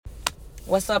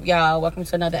What's up, y'all? Welcome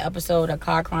to another episode of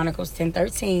Car Chronicles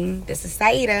 1013. This is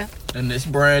Saida. And this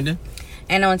Brandon.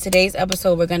 And on today's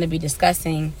episode, we're going to be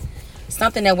discussing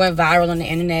something that went viral on the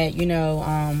internet,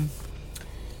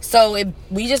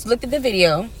 we just looked at the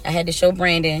video. I had to show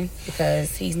Brandon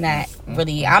because we're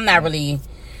not really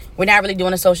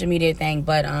doing a social media thing,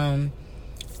 but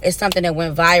it's something that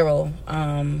went viral.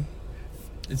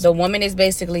 The woman is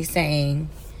basically saying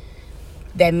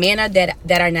that men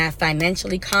that are not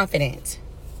financially confident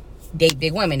date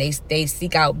big women. They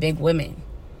seek out big women.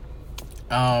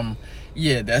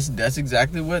 Yeah, that's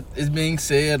exactly what is being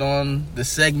said on the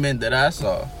segment that I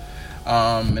saw.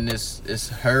 And it's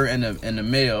her and a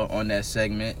male on that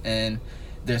segment, and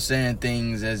they're saying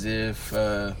things as if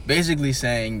basically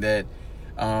saying that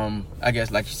I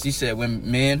guess like she said, when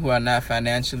men who are not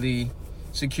financially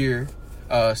secure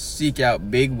seek out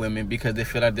big women because they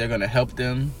feel like they're gonna help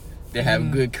them. They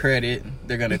have good credit.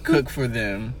 They're gonna cook for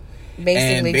them.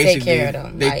 Basically take care of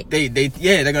them. They're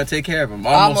gonna take care of them.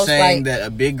 Almost saying that a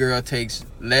big girl takes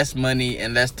less money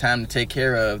and less time to take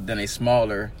care of than a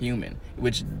smaller human,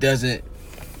 which doesn't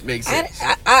make sense.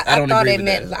 I don't agree with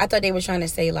that. I thought they were trying to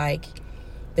say like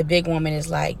the big woman is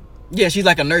like. Yeah, she's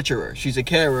like a nurturer. She's a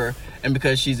carer, and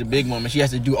because she's a big woman, she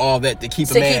has to do all that to keep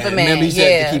a man. Remember, he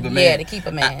said to keep a man. Yeah, to keep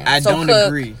a man. I don't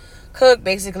agree. Cook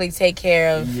basically take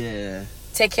care of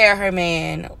her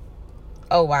man.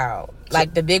 Oh wow.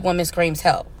 Like the big woman screams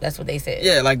help. That's what they said.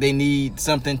 Yeah, like they need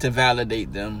something to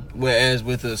validate them. Whereas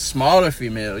with a smaller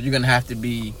female, you're going to have to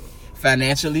be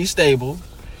financially stable.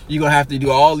 You're going to have to do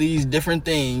all these different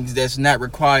things that's not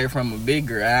required from a big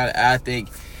girl. I think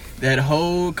that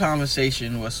whole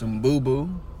conversation was some boo-boo.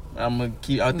 I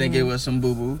think it was some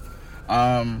boo-boo.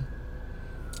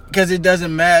 Because it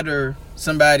doesn't matter.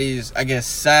 Somebody's, I guess,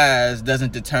 size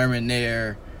doesn't determine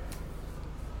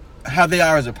how they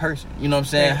are as a person. You know what I'm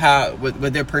saying? How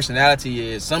what their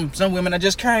personality is. Some women are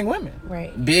just caring women.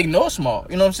 Right. Big nor small.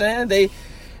 You know what I'm saying?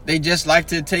 They just like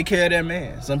to take care of their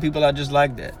man. Some people are just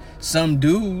like that. Some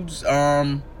dudes,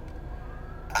 I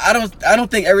don't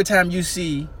think every time you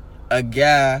see a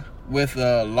guy with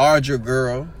a larger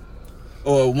girl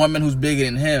or a woman who's bigger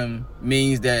than him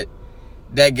means that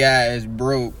guy is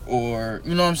broke, or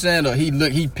you know what I'm saying, or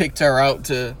he picked her out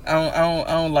to. I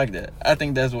don't like that. I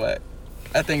think that's whack.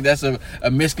 I think that's a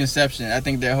misconception. I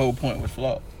think their whole point was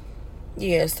flawed.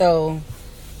 Yeah, so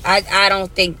I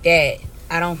don't think that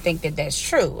that's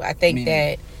true. I think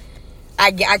that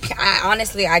I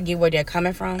honestly get where they're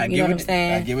coming from. You know what I'm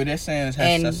saying? I get what they're saying. It's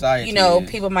how society is.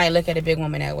 People might look at a big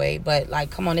woman that way, but like,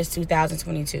 come on, it's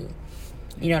 2022.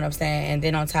 You know what I'm saying? And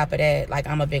then on top of that, like,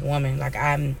 I'm a big woman. Like,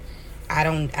 I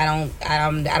don't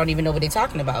even know what they're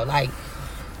talking about. Like,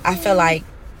 I feel like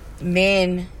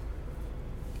men.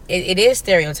 It is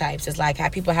stereotypes. It's like how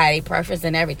people have a preference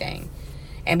and everything.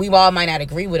 And we all might not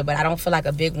agree with it, but I don't feel like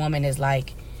a big woman is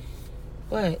like,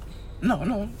 what?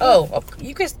 No. Oh,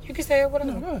 you can say it. What?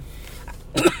 No,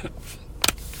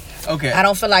 okay. I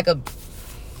don't feel like a...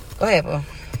 Go ahead, bro.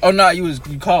 Oh, no, you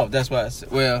called. That's why I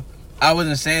said... Well, I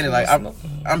wasn't saying it like...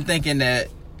 I'm thinking that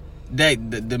the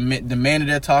man that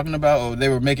they're talking about, or they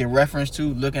were making reference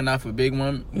to, looking out for big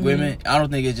women, I don't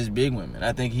think it's just big women.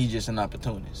 I think he's just an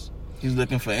opportunist. He's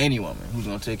looking for any woman who's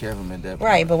going to take care of him at that point.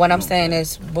 Right, but what I'm saying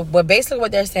is... But basically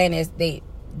what they're saying is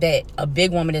that a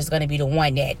big woman is going to be the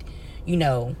one that,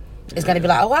 is going to be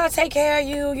like, oh, I'll take care of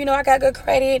you. I got good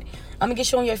credit. I'm going to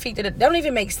get you on your feet. That don't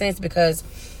even make sense, because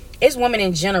it's women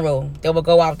in general that will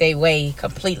go out their way,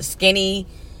 completely skinny,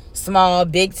 small,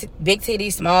 big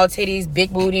titties, small titties,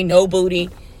 big booty, no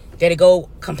booty, that'll go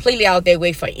completely out their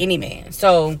way for any man.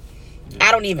 So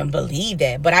I don't even believe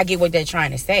that, but I get what they're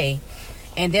trying to say.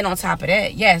 And then on top of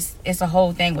that, yes, it's a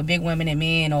whole thing with big women and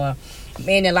men, or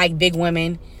men that like big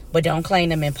women but don't claim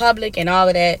them in public and all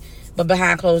of that. But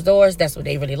behind closed doors, that's what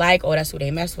they really like, or that's who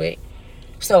they mess with.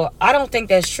 So I don't think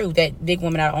that's true, that big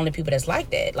women are the only people that's like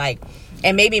that. Like,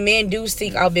 and maybe men do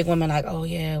seek out big women like, oh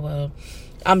yeah, well,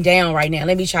 I'm down right now.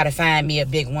 Let me try to find me a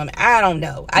big woman. I don't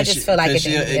know. I just feel like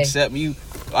she'll accept you.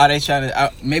 Are they trying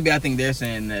to? Maybe I think they're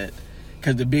saying that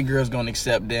because the big girl's gonna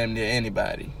accept damn near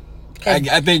anybody.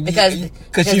 I think because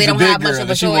she's a big girl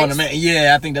and she want a man.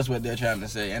 Yeah, I think that's what they're trying to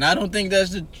say, and I don't think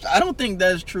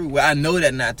that's true. Well, I know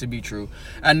that not to be true.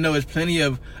 I know there's plenty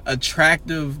of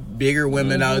attractive, bigger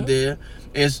women out there.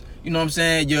 It's, you know what I'm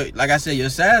saying. Like I said,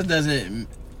 your size doesn't.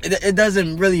 It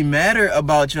doesn't really matter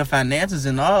about your finances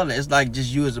and all that. It's like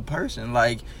just you as a person.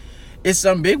 Like, it's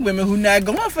some big women who not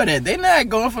going for that. They not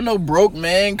going for no broke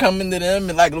man coming to them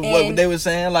and like what they were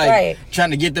saying, like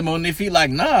trying to get them on their feet. Like,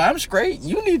 nah, I'm straight.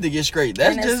 You need to get straight.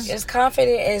 That's just as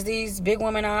confident as these big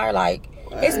women are. Like,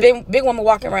 it's big women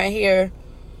walking around here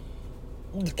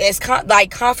is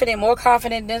confident, more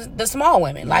confident than the small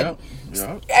women. Like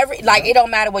it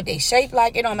don't matter what they shape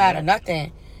like. It don't matter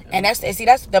nothing. And that's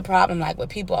the problem. Like, what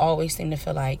people always seem to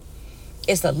feel like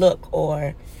it's a look,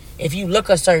 or if you look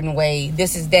a certain way,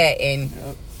 this is that, and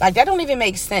like that don't even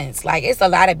make sense. Like, it's a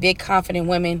lot of big confident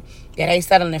women that ain't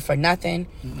settling for nothing,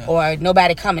 or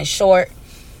nobody coming short.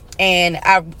 And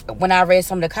when I read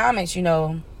some of the comments, you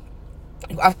know,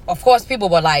 of course people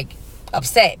were like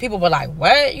upset. People were like,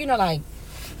 what? You know, like,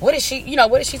 what is she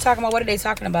talking about? What are they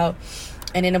talking about?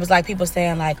 And then it was like people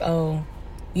saying like, oh,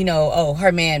 you know, oh,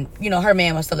 her man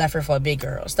must have left her for a big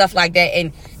girl, stuff like that.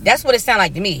 And that's what it sounded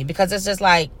like to me, because it's just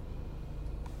like,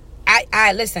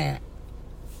 I listen,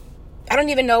 I don't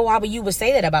even know why you would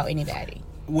say that about anybody.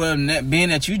 Well, being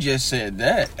that you just said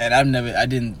that, and I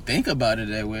didn't think about it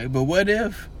that way, but what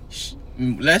if,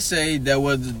 let's say that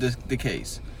was the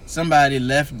case. Somebody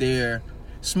left their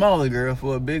smaller girl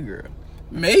for a big girl.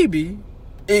 Maybe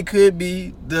it could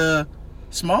be the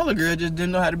smaller girl just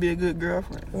didn't know how to be a good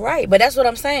girlfriend. Right, but that's what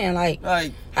I'm saying. Like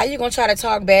how you gonna try to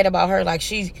talk bad about her? Like,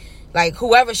 she's like,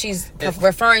 whoever she's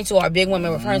referring to, or big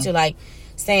women referring to, like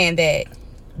saying that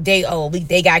they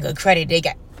got good credit.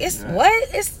 It's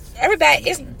everybody.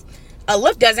 It's a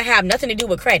look doesn't have nothing to do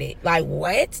with credit. Like,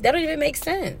 what? That don't even make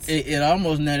sense. It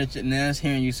almost, now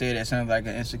hearing you say that, sounds like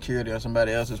an insecurity on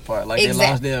somebody else's part. Like, they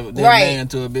lost their man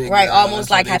to a big girl. Right,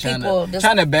 almost like how people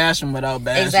trying to bash them without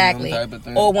bashing them type of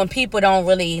thing. Or when people don't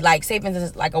really, like, say for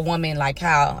instance, like a woman, like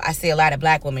how I see a lot of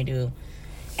black women do.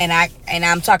 And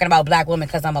I'm talking about black women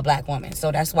because I'm a black woman.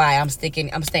 So that's why I'm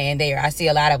staying there. I see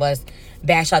a lot of us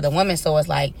bash other women. So it's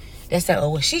like, they say,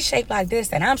 oh, well, she's shaped like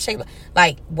this and I'm shaped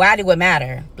like, why do it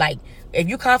matter? Like, if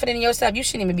you're confident in yourself, you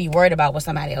shouldn't even be worried about what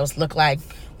somebody else look like,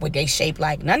 what they shape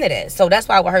like, none of that. So that's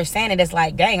why with her saying it, it's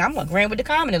like, dang, I'm agreeing with the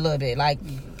comment a little bit. Like,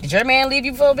 did your man leave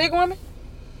you for a big woman?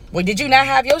 Well, did you not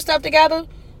have your stuff together?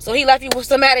 So he left you with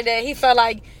somebody that he felt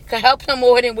like could help him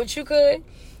more than what you could?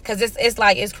 Because it's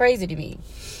like, it's crazy to me.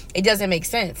 It doesn't make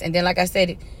sense. And then, like I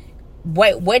said,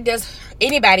 what does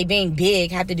anybody being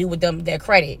big have to do with them, their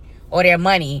credit or their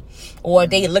money, or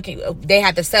they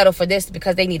have to settle for this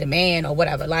because they need a man or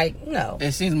whatever? Like, no.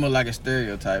 It seems more like a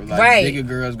stereotype. Like, bigger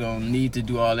girls gonna need to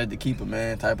do all that to keep a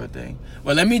man type of thing.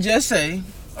 Well, let me just say,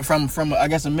 from I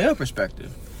guess a male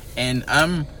perspective, and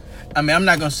I'm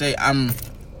not gonna say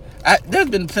there's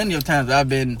been plenty of times I've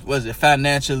been,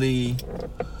 financially,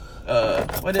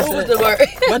 what is the word?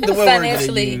 What the word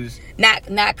financially use?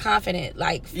 Not confident,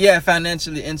 like,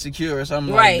 financially insecure or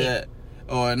something like that,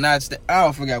 or not.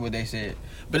 I forgot what they said,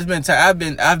 but it's been time.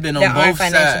 I've been on both sides.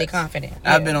 Financially confident.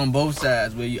 Yeah. I've been on both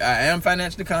sides where I am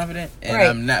financially confident and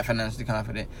I'm not financially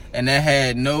confident, and that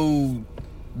had no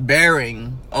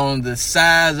bearing on the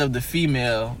size of the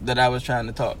female that I was trying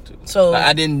to talk to. So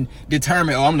I didn't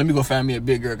determine, let me go find me a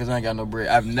big girl because I ain't got no bread.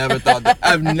 I've never thought that.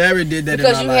 I've never did that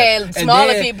because in my life. Because you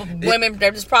had smaller women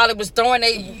that just probably was throwing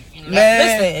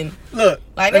listen, look,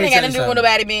 like, they ain't got nothing to do with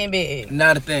nobody being big.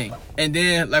 Not a thing. And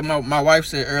then, like my wife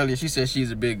said earlier, she said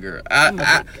she's a big girl.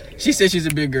 She said she's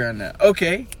a big girl now.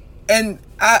 Okay, and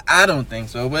I don't think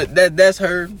so, but that's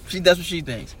her. That's what she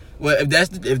thinks. Well, if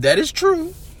that is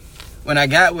true, when I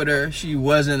got with her, she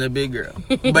wasn't a big girl.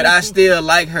 But I still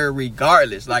like her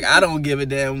regardless. Like, I don't give a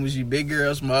damn was she big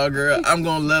girl, small girl. I'm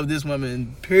going to love this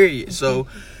woman, period. So,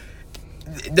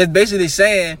 that's basically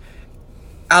saying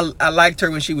I liked her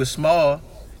when she was small,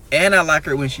 and I like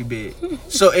her when she big.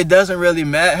 So, it doesn't really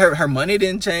matter. Her money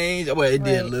didn't change. Well, it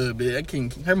did a little bit.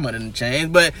 Her money didn't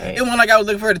change. But it wasn't like I was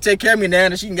looking for her to take care of me now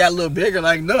that she got a little bigger.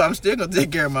 Like, no, I'm still going to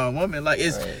take care of my woman. Like,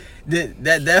 it's...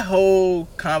 That whole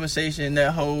conversation,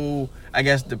 that whole, I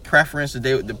guess, the preference,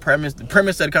 the premise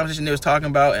of the conversation they was talking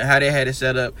about and how they had it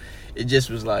set up, it just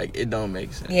was like, it don't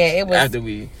make sense. Yeah, it was.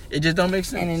 It just don't make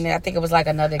sense. And then I think it was like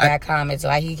another guy commented,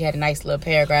 like, he had a nice little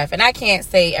paragraph, and I can't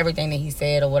say everything that he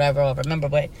said or whatever or remember,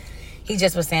 but he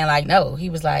just was saying like, no,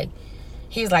 he was like,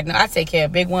 no, I take care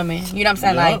of big women. You know what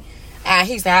I'm saying? Yep. Like,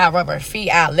 he said, I'll rub her feet,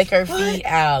 I'll lick her feet,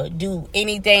 I'll do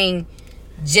anything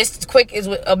just as quick as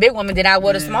with a big woman than I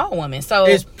would a small woman. So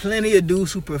there's plenty of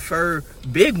dudes who prefer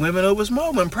big women over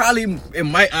small women. Probably,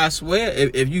 I swear,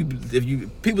 if you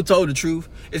people told the truth,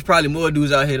 it's probably more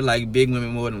dudes out here that like big women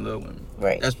more than little women.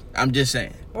 Right. I'm just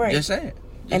saying. Right. Just saying.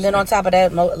 And then on top of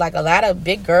that, like, a lot of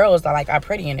big girls are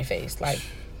pretty in the face. Like,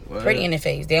 pretty in the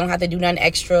face. They don't have to do nothing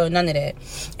extra, none of that.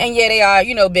 And yeah, they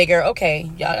are, bigger. Okay,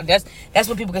 y'all, that's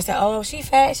what people can say. Oh, she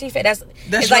fat.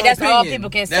 That's all people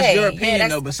can say. That's your opinion,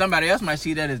 though. But somebody else might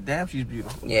see that as, damn, she's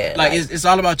beautiful. Yeah, like it's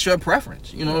all about your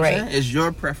preference. You know what I'm saying? It's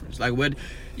your preference. Like,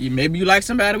 maybe you like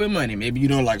somebody with money. Maybe you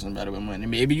don't like somebody with money.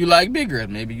 Maybe you like big girls.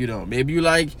 Maybe you don't. Maybe you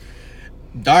like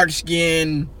dark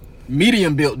skin,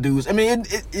 medium built dudes. I mean,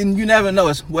 and you never know.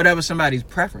 It's whatever somebody's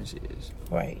preference is.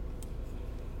 Right.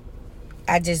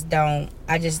 I'm not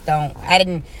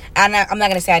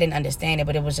gonna say I didn't understand it,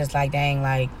 but it was just like, dang,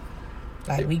 like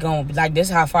we going, like, this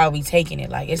is how far we taking it.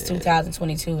 Like, it's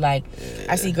 2022. Like,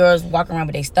 I see girls walking around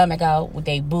with their stomach out, with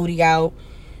their booty out.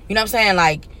 You know what I'm saying?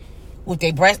 Like, with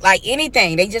their breast, like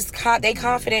anything. They just they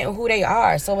confident in who they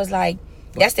are. So it's like,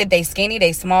 that's if they skinny,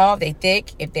 they small, they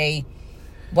thick, if they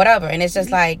whatever. And it's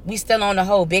just like, we still on the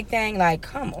whole big thing. Like,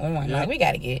 come on, like, we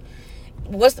gotta get.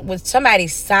 With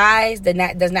somebody's size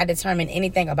does not determine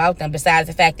anything about them besides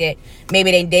the fact that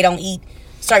maybe they don't eat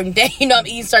certain things,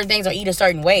 eat certain things or eat a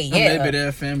certain way. Yeah, maybe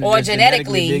their family or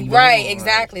genetically, right?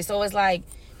 Exactly. So it's like,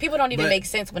 people don't even make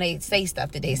sense when they say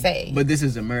stuff that they say. But this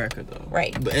is America, though,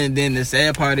 right? And then the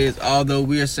sad part is, although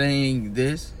we are saying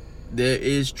this, there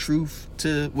is truth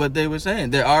to what they were saying.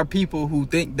 There are people who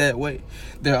think that way.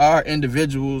 There are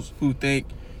individuals who think,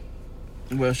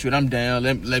 well, shoot, I'm down.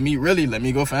 Let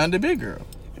me go find a big girl.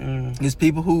 There's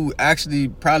people who actually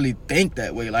probably think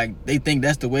that way. Like, they think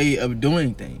that's the way of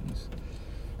doing things.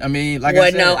 I mean, like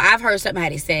I said. Well, no, I've heard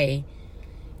somebody say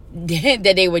that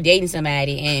they were dating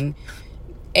somebody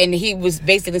and he was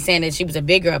basically saying that she was a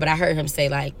big girl, but I heard him say,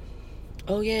 like,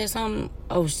 oh, yeah, and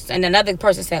another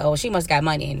person said, oh, she must got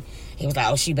money. And he was like,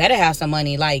 oh, she better have some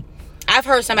money. Like, I've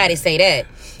heard somebody say that.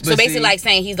 So basically, like,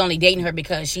 saying he's only dating her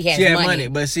because she has money.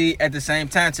 But see, at the same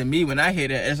time, to me, when I hear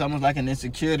that, it's almost like an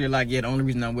insecurity. Like, yeah, the only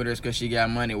reason I'm with her is because she got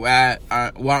money. Why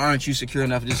aren't you secure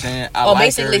enough to just saying, I like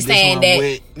basically her, saying that,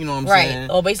 with, you know what I'm saying?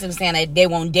 Right. Or basically saying that they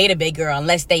won't date a big girl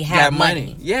unless they have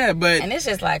money. Yeah, but and it's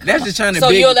just like, that's just trying to. So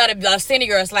you'll let a skinny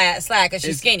girl slide because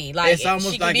she's skinny. Like, it's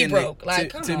almost she can be broke.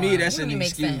 Like, to me, that's an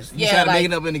excuse. You try to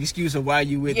make up an excuse of why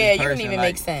you with this person. Yeah, you don't even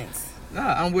make sense.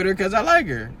 Nah, I'm with her because I like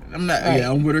her. I'm not. Right.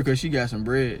 Yeah, I'm with her because she got some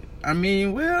bread. I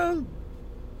mean, well,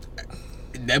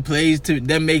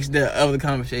 that makes the other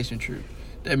conversation true.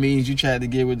 That means you tried to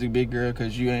get with the big girl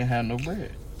because you ain't have no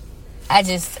bread.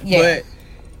 But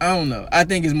I don't know. I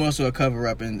think it's more so a cover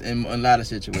up in a lot of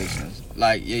situations.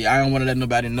 Like, yeah, I don't want to let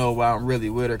nobody know why I'm really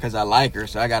with her because I like her,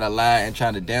 so I gotta lie and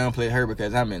try to downplay her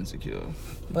because I'm insecure.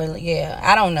 But yeah,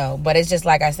 I don't know. But it's just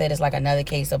like I said, it's like another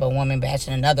case of a woman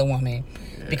bashing another woman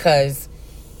because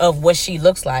of what she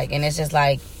looks like, and it's just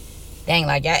like, dang,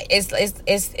 like,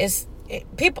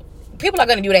 people are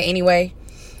gonna do that anyway.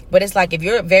 But it's like, if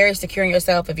you're very secure in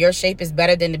yourself, if your shape is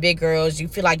better than the big girls, you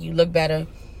feel like you look better.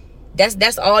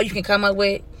 That's all you can come up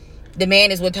with. The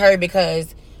man is with her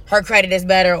because her credit is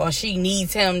better, or she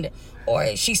needs him,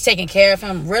 or she's taking care of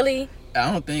him. Really?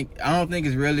 I don't think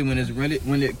it's really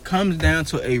when it comes down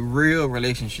to a real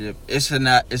relationship. It's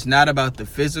not about the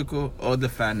physical or the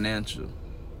financial.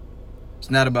 It's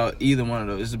not about either one of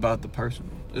those. It's about the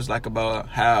personal. It's like about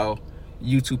how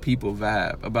you two people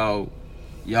vibe, about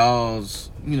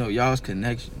y'all's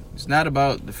connection. It's not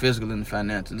about the physical and the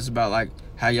financial. It's about like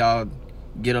how y'all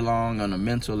get along on a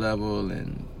mental level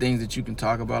and things that you can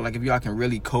talk about. Like if y'all can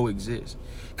really coexist,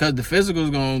 because the physical is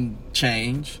gonna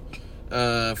change.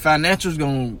 Financial's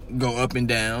gonna go up and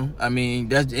down. I mean,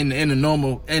 that's in a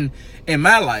normal, and in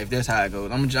my life, that's how it goes.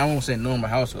 I won't say normal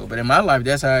household, but in my life,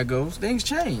 that's how it goes. Things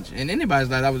change. In anybody's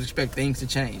life, I would expect things to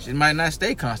change. It might not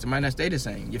stay constant, might not stay the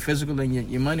same. Your physical and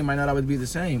your money might not always be the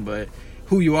same, but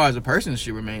who you are as a person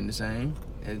should remain the same,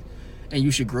 and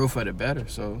you should grow for the better.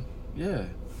 So, yeah.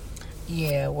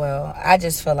 Yeah, well, I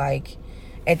just feel like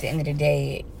at the end of the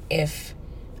day, if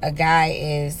a guy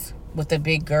is with a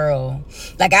big girl,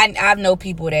 like I know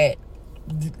people that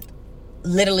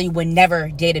literally would never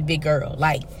date a big girl.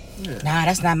 Like, nah,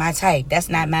 that's not my type. That's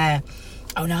not my,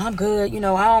 oh no, I'm good. I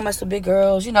don't mess with big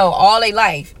girls, all their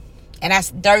life. And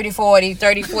that's 30, 40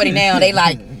 now. They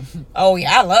like, oh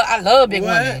yeah, I love big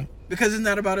women. Because it's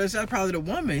not about us. That's probably the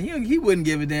woman. He wouldn't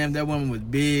give a damn if that woman was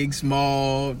big,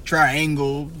 small,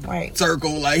 triangle, right,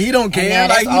 circle. Like, he don't care.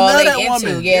 Like, he love that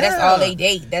woman. Yeah, that's all they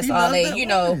date. That's all they,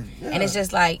 Yeah. And it's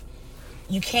just like,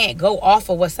 you can't go off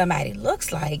of what somebody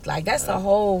looks like. Like, that's a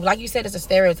whole, like you said, it's a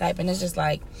stereotype. And it's just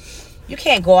like, you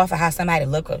can't go off of how somebody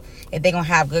look, or if they're going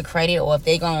to have good credit, or if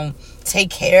they're going to take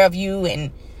care of you.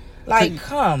 And, like,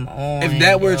 come on. If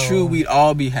that were true, we'd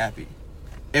all be happy.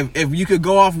 If you could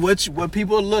go off what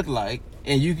people look like,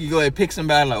 and you could go and pick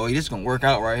somebody like, oh, this is going to work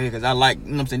out right here because I like,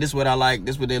 what I'm saying, this is what I like,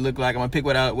 this is what they look like, I'm going to pick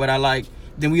what I like,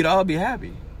 then we'd all be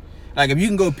happy. Like, if you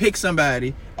can go pick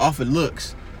somebody off of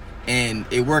looks and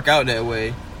it work out that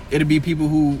way, it'll be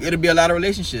a lot of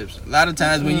relationships. A lot of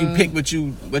times when you pick what you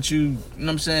know what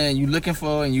I'm saying, you looking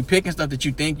for, and you picking stuff that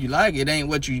you think you like, it ain't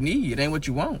what you need, it ain't what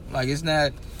you want. Like, it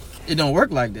don't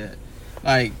work like that.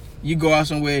 Like, you go out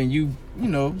somewhere and you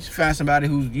find somebody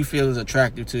who you feel is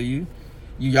attractive to you.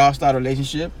 Y'all start a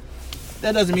relationship.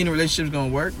 that doesn't mean the relationship's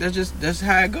gonna work. That's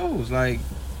how it goes. Like,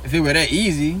 if it were that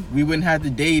easy, we wouldn't have to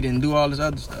date and do all this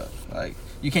other stuff. Like,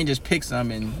 you can't just pick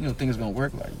some and think it's gonna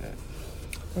work like that.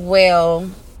 Well,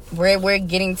 we're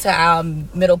getting to our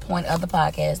middle point of the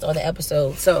podcast or the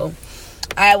episode. So,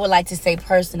 I would like to say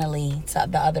personally to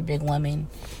the other big women,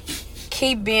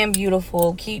 keep being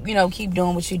beautiful. Keep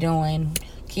doing what you're doing.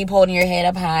 Keep holding your head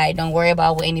up high. Don't worry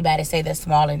about what anybody say that's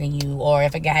smaller than you, or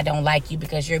if a guy don't like you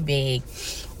because you're big,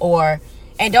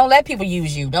 and don't let people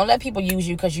use you. Don't let people use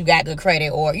you because you got good credit,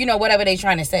 or whatever they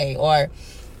trying to say, or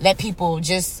let people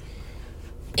just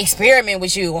experiment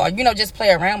with you, or just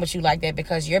play around with you like that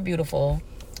because you're beautiful.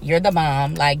 You're the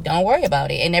bomb. Like, don't worry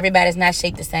about it. And everybody's not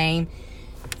shaped the same.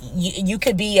 You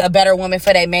could be a better woman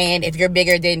for that man if you're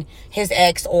bigger than his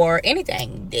ex or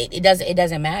anything. It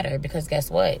doesn't matter, because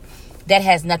guess what? That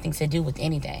has nothing to do with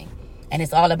anything. And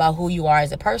it's all about who you are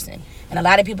as a person. And a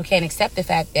lot of people can't accept the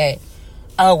fact that,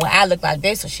 oh, well, I look like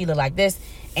this or she look like this,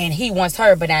 and he wants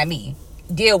her but not me.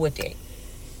 Deal with it.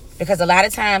 Because a lot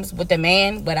of times with the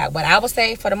man, what I would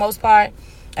say for the most part,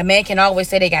 a man can always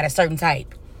say they got a certain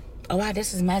type. Oh, wow,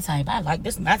 this is my type. I like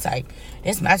this is my type.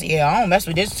 This my type. Yeah, I don't mess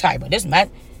with this type, but this is my...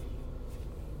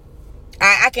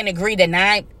 I can agree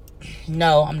that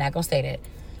no, I'm not going to say that.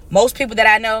 Most people that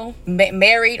I know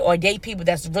married or date people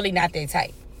that's really not their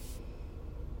type.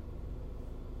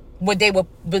 But they were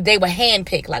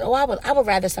handpicked. Like, oh, I would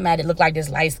rather somebody that look like this,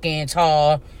 light skin,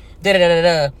 tall,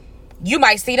 da-da-da-da-da. You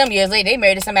might see them years later, they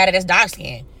married to somebody that's dark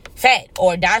skin, fat,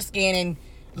 or dark skin and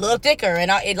a little thicker.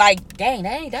 And it like, dang,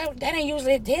 that ain't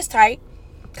usually his type.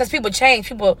 Because people change,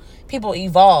 people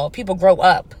evolve, people grow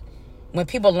up. When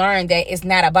people learn that it's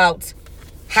not about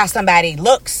how somebody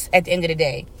looks at the end of the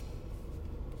day.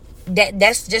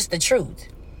 That's just the truth.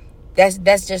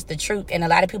 That's just the truth, and a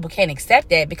lot of people can't accept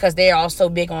that because they're all so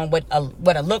big on what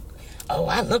a look. Oh,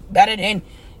 I look better than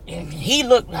he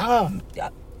looked. Oh,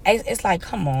 it's like,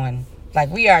 come on, like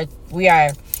we are.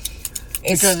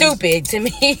 It's stupid to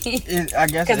me. I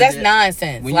guess because that's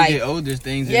nonsense. When like, you get older,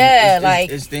 things.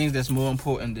 It's things that's more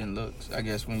important than looks. I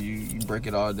guess when you break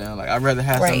it all down, like I'd rather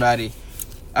have somebody.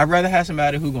 I'd rather have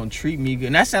somebody who's gonna treat me good.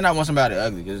 And that's not I want somebody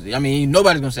ugly, because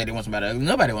nobody's gonna say they want somebody ugly.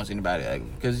 Nobody wants anybody ugly,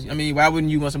 because why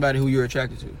wouldn't you want somebody who you're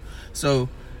attracted to? So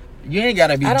you ain't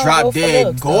gotta be drop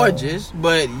dead gorgeous,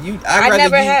 but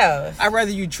I'd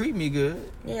rather you treat me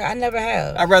good. Yeah, I never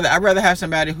have. I'd rather have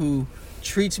somebody who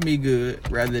treats me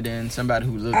good rather than somebody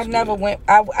who looks.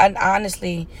 I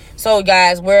honestly. So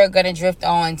guys, we're gonna drift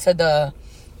on to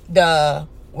the.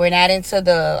 We're not into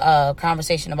the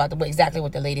conversation about exactly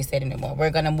what the lady said anymore.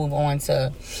 We're going to move on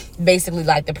to basically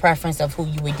like the preference of who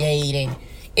you would date and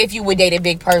if you would date a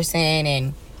big person.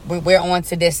 And we're on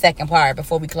to this second part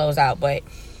before we close out. But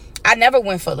I never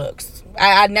went for looks.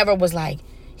 I never was like,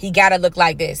 he got to look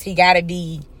like this. He got to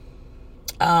be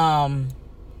tall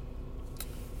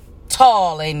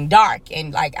and dark.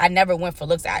 And like, I never went for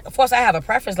looks. Of course, I have a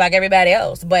preference like everybody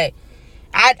else. But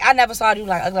I never saw you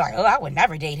like, oh, I would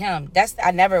never date him.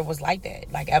 I never was like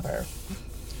that, like ever.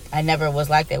 I never was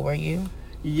like that. Were you?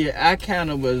 Yeah, I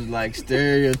kind of was like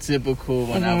stereotypical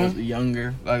when I was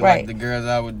younger, like the girls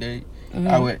I would date.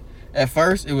 Mm-hmm. At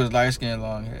first it was light skin,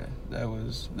 long hair. That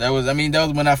was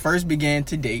when I first began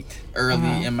to date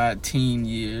early in my teen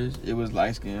years. It was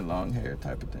light skin, long hair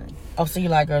type of thing. Oh, so you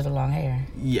like girls with long hair?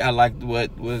 Yeah, I liked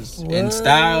what was in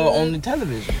style on the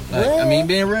television. Like,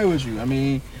 being real with you.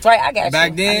 Right, I got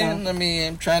back then,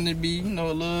 I'm trying to be, a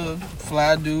little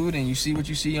fly dude, and you see what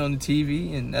you see on the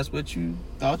TV, and that's what you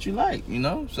thought you liked,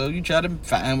 So you try to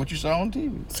find what you saw on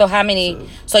TV. So how many?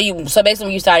 So basically,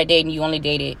 when you started dating, you only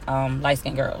dated light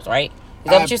skinned girls, right? Is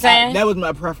that what you're saying? That was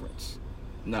my preference.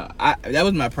 No, that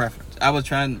was my preference. I was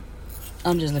trying.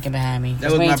 I'm just looking behind me.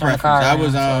 That was my preference. I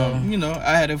was,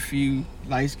 I had a few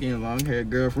light skinned, long haired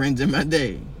girlfriends in my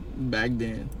day back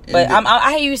then. But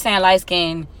I hear you saying light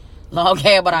skinned, long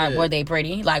hair, but were they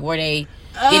pretty? Like, were they?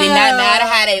 Did it not matter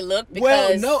how they looked?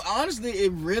 Because no, honestly,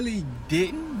 it really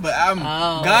didn't. But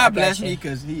God bless me,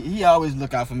 because he always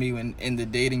look out for me in the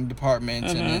dating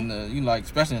departments and in the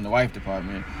especially in the wife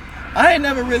department. I ain't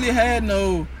never really had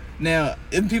no. Now,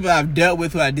 if people I've dealt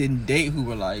with who I didn't date who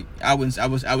were like, I would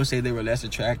say they were less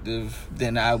attractive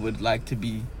than I would like to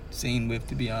be seen with,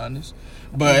 to be honest.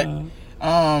 But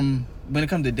when it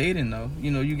comes to dating, though,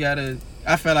 you gotta.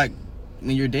 I feel like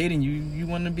when you're dating, you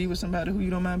want to be with somebody who you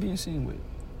don't mind being seen with.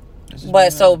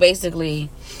 But so basically,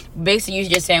 you're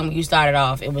just saying when you started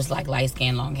off, it was like light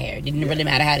skin, long hair. It didn't really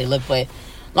matter how they looked, but.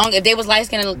 If they was light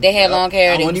skinned, they had long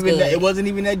hair. It wasn't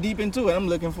even that deep into it. I'm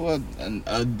looking for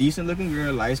a decent looking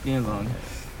girl, light skin, long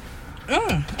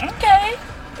hair. Okay,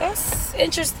 that's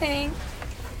interesting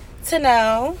to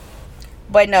know.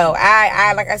 But no,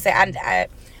 I like I said, I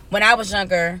when I was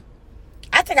younger,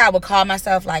 I think I would call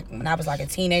myself, like, when I was like a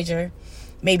teenager,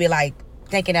 maybe like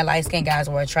thinking that light-skinned guys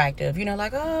were attractive, you know,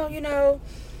 like, oh, you know.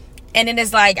 And then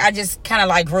it's like, I just kind of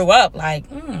like grew up, like,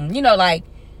 you know, like,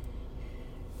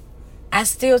 I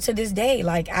still to this day,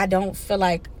 like, I don't feel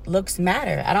like looks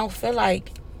matter. I don't feel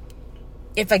like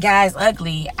if a guy's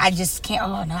ugly, I just can't,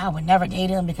 oh, no, I would never date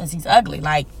him because he's ugly.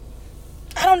 Like,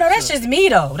 I don't know. That's just me,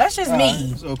 though. That's just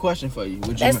me. So a question for you.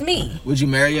 That's me. Would you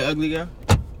marry an ugly guy?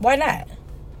 Why not?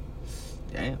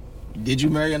 Damn. Did you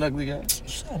marry an ugly guy?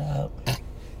 Shut up.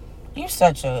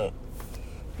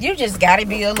 You just gotta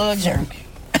be a little jerk.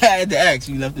 I had to ask.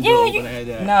 You left the door open. I had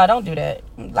to ask. No, don't do that.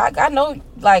 Like, I know,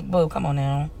 like, boo, come on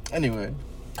now. Anyway.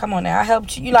 Come on now. I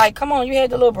helped you. You like, come on, you had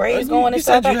the little braids going and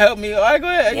stuff. You said you helped me. All right, go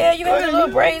ahead. Yeah, you had the little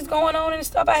braids going on and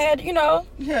stuff. I had, you know.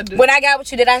 Yeah, when I got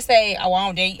with you, did I say, oh, I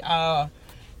don't date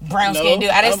brown skin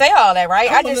dude? I didn't say all that, right?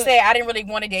 I just said I didn't really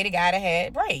want to date a guy that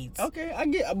had braids. Okay, I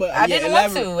get, but I didn't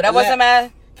want to. That wasn't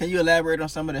my. Can you elaborate on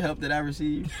some of the help that I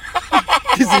received?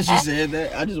 Since you said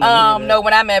that, I just want to no,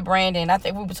 when I met Brandon, I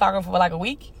think we were talking for like a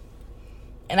week.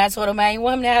 And I told him I ain't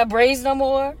want him to have braids no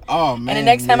more. Oh, man. And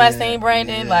the next time I seen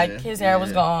Brandon, like, his hair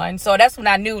was gone. So that's when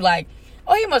I knew, like,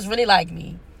 oh, he must really like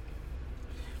me.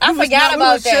 I forgot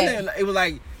about that. Chilling. It was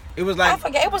like. I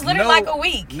forget. It was literally like a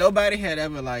week. Nobody had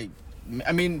ever, like,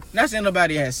 I mean, not saying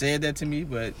nobody had said that to me,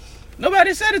 but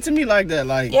nobody said it to me like that.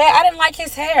 Like, yeah, I didn't like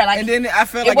his hair. Like, and then I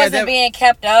felt like it wasn't being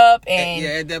kept up, and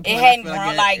at that point, it hadn't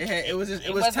grown.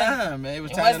 It was time, man. It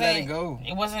was time to let it go.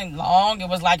 It wasn't long. It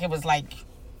was like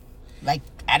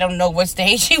I don't know what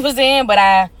stage he was in, but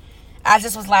I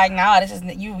just was like, nah, this is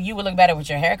you would look better with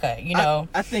your haircut, you know.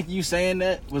 I think you saying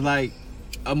that was like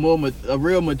a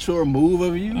real mature move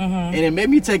of you, and it made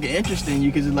me take an interest in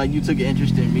you because it's like you took an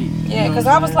interest in me. Yeah, because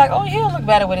I was like, oh, he'll look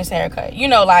better with his haircut, you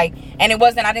know, like, and it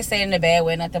wasn't. I didn't say it in a bad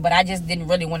way or nothing, but I just didn't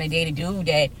really want to date a dude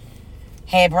that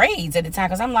had braids at the time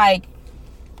because I'm like,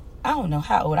 I don't know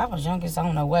how old I was, youngest, I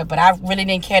don't know what, but I really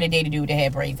didn't care to date a dude that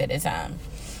had braids at the time.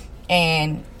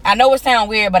 And I know it sounds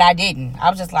weird, but I didn't. I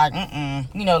was just like,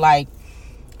 you know, like,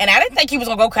 and I didn't think he was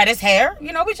gonna go cut his hair.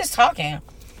 You know, we just talking.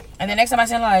 And the next time I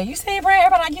said, like, you seen Brandon?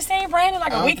 Everybody like, you seen Brandon?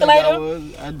 Like a week later.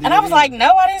 And I was like,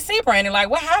 no, I didn't see Brandon. Like,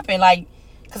 what happened? Like,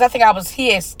 because I think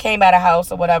he came out of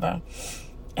house or whatever.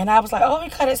 And I was like, oh, he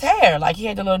cut his hair. Like, he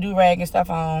had the little do-rag and stuff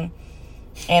on.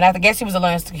 And I guess he was a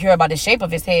little insecure about the shape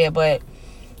of his head. But,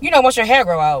 you know, once your hair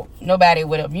grow out, nobody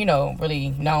would have, you know,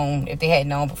 really known if they hadn't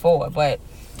known before. But,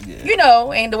 you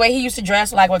know, and the way he used to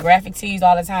dress, like, with graphic tees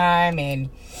all the time. And,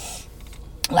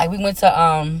 like, we went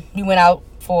out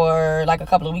for, like, a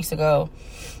couple of weeks ago.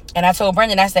 And I told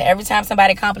Brendan, I said, every time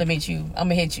somebody compliments you, I'm going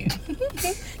to hit you.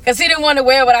 Because he didn't want to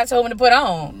wear what I told him to put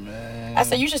on. Man. I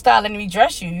said, you should start letting me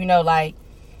dress you, you know, like.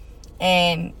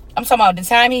 And I'm talking about the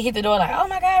time he hit the door, like, oh,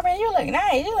 my God, Brendan, you look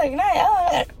nice. You look nice.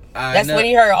 Oh. That's what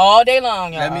he heard all day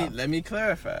long, y'all. Let me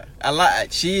clarify.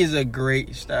 She is a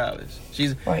great stylist.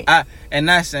 She's right. And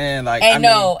not saying like. And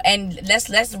and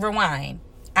let's rewind.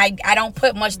 I don't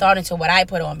put much thought into what I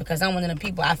put on because I'm one of the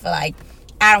people I feel like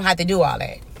I don't have to do all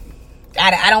that.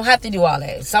 I don't have to do all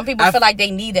that. Some people feel like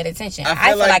they need that attention.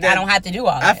 I feel like I don't have to do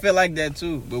all that. I feel like that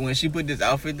too. But when she put this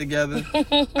outfit together,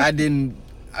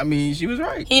 she was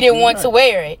right. He didn't want to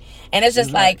wear it. And it's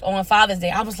just like on Father's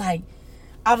Day, I was like,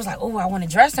 oh, I want to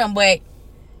dress him, but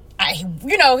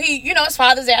it's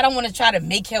Father's Day. I don't want to try to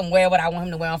make him wear what I want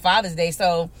him to wear on Father's Day.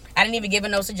 So I didn't even give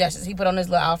him no suggestions. He put on his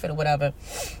little outfit or whatever,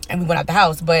 and we went out the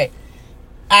house. But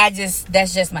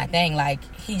that's just my thing. Like,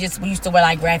 we used to wear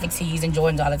like graphic tees and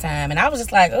Jordans all the time. And I was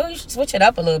just like, oh, you should switch it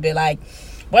up a little bit. Like,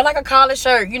 wear like a collar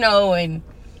shirt, you know, and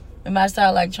it might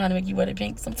sound like trying to make you wear the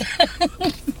pink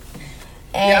sometimes.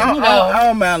 And, I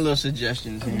don't mind little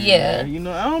suggestions here. Yeah. You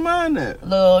know, I don't mind that.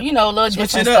 Little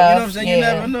switch different it up, stuff. you know what I'm saying? Yeah. You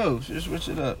never know. Just switch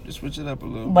it up. Just switch it up a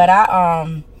little bit. But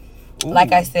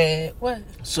like I said, what?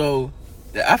 So,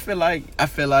 I feel like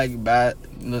by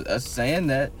us saying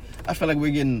that, I feel like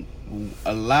we're getting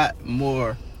a lot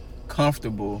more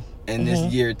comfortable in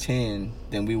this year 10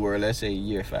 than we were, let's say,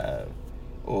 year 5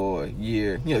 or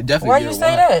year, definitely. Why year you 1.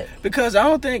 say that? Because I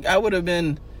don't think I would have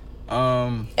been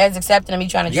as accepting of me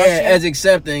trying to dress you? As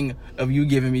accepting of you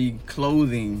giving me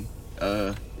clothing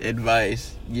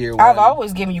advice year 1. I've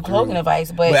always given you clothing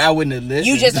advice, but I wouldn't have listened.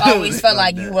 You just always felt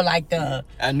like you were like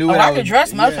I knew I could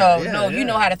dress myself. You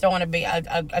know how to throw on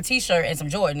a t-shirt and some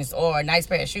Jordans or a nice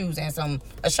pair of shoes and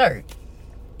a shirt.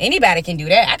 Anybody can do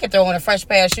that. I could throw on a fresh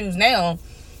pair of shoes now,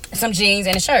 some jeans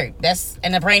and a shirt.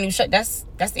 And a brand new shirt. That's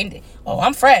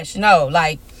I'm fresh. No,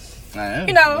 like, I am.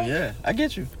 You know. Yeah, I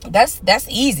get you. That's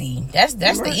easy. That's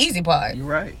the easy part. You're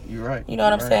right. You know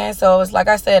what I'm saying? So it's like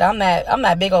I said, I'm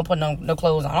not big on putting no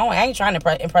clothes on. I ain't trying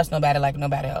to impress nobody like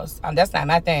nobody else. That's not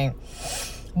my thing.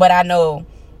 But I know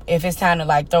if it's time to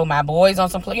like throw my boys on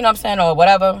some clothes, you know what I'm saying, or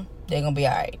whatever, they're gonna be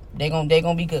all right. They're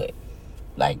gonna be good.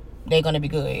 Like they're gonna be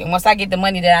good. And once I get the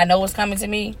money that I know is coming to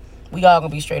me, we all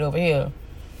gonna be straight over here.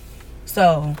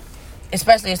 So,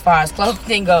 especially as far as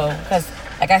clothing go, because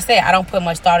like I said, I don't put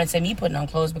much thought into me putting on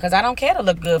clothes because I don't care to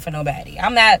look good for nobody.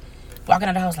 I'm not walking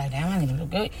out the house like, damn, I need to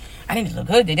look good. I need to look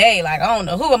good today. Like, I don't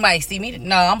know who might see me.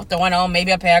 No, I'm throwing on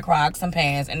maybe a pair of Crocs, some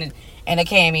pants, and a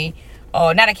cami.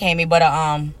 Or not a cami, but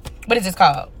what is this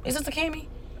called? Is this a cami?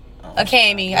 A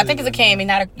cami. I think it's a cami,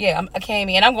 not a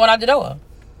cami. And I'm going out the door.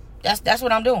 That's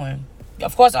what I'm doing.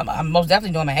 Of course, I'm most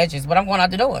definitely doing my edges, but I'm going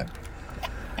out the door.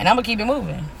 And I'm going to keep it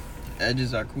moving.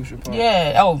 Edges are crucial part.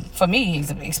 Yeah. Oh, for me,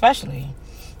 especially.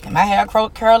 And my hair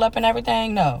curl up and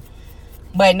everything, no.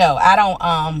 But no, I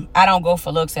don't go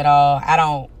for looks at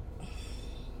all.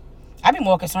 I be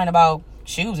more concerned about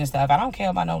shoes and stuff. I don't care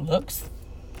about no looks.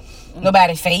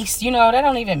 Nobody's face, you know, that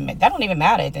don't even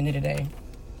matter at the end of the day.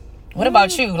 What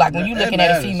about you? Like when you looking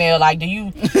at a female, like do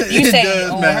you say,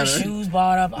 her shoes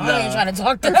bought up? I ain't trying to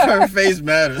talk to her. Her face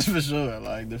matters for sure.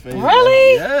 Like the face.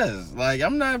 Really? Yes. Like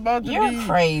I'm not about to You're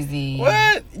crazy.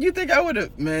 What? You think I would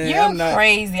have? Man, You're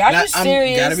crazy. Are you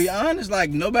serious? Gotta be honest.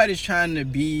 Like nobody's trying to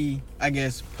be, I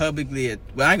guess, publicly.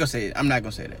 Well, I ain't gonna say it. I'm not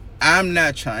gonna say that. I'm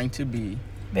not trying to be.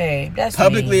 Babe, that's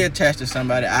publicly me. Attached to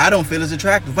somebody I don't feel is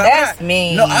attractive. That's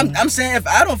me. No, I'm saying if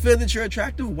I don't feel that you're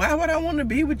attractive, why would I want to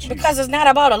be with you? Because it's not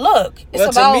about a look. It's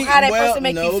about how that person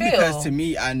make you feel. Because to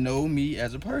me, I know me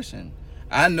as a person.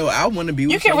 I know I want to be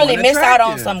with you can really miss out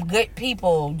on some good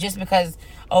people just because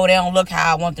they don't look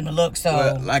how I want them to look. So,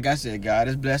 well, like I said, God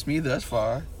has blessed me thus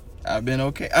far. I've been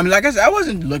okay. I mean, like I said, I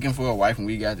wasn't looking for a wife when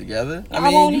we got together.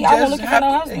 I won't look for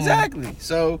no husband. Exactly.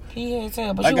 So he ain't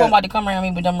tell, but like you weren't about to come around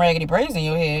me with them raggedy braids in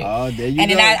your head. Oh, there you go.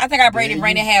 And then I think I braided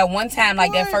Brandon hair one time,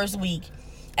 like that first week,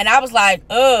 and I was like,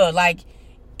 like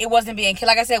it wasn't being,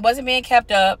 like I said, it wasn't being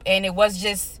kept up, and it was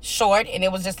just short, and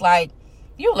it was just like,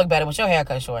 you look better with your hair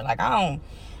cut short. Like I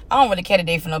don't really care to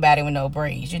date for nobody with no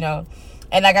braids, you know.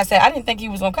 And like I said, I didn't think he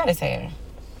was gonna cut his hair.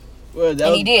 Well,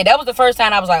 he did. That was the first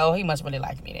time I was like, oh, he must really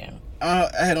like me then. I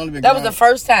had only been. That was the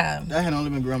first time. I had only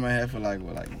been growing my hair for I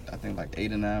think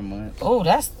 8 or 9 months. Oh,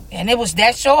 and it was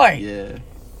that short. Yeah.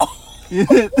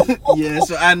 Yeah.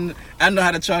 So I know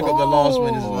how to chalk up the loss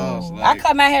when it's lost. I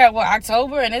cut my hair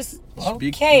October and it's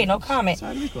okay. No comment.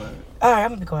 Sorry, be quiet. All right,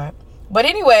 I'm gonna be quiet. But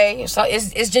anyway, so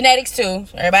it's genetics too.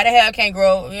 Everybody's hair can't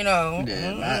grow, you know.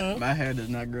 Yeah, my hair does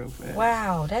not grow fast.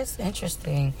 Wow, that's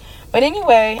interesting. But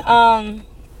anyway,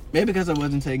 maybe because I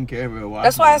wasn't taking care of it a while.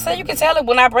 That's why I said you can tell it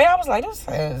when I braid. I was like, this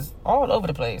is all over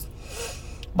the place.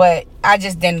 But I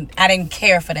didn't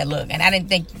care for that look, and I didn't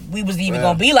think we was even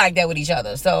gonna be like that with each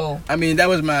other. So I mean, that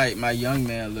was my young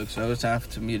man look. So it was time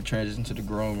for me to transition to the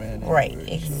grown man. Right,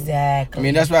 exactly. I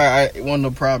mean, that's why I wasn't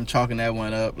no problem chalking that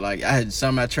one up. Like I had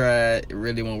some I tried, it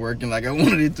really wasn't working like I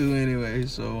wanted it to anyway.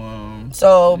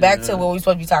 So back to what we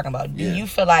supposed to be talking about. Do you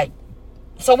feel like?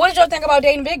 So what did y'all think about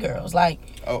dating big girls? Like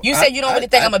you said, you don't really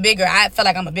think I'm a big girl. I feel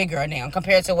like I'm a big girl now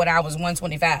compared to when I was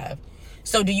 125.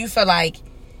 So do you feel like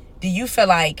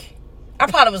I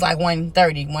probably was like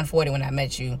 130, 140 when I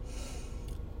met you?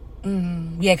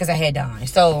 Yeah, because I had Don.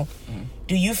 So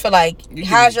do you feel like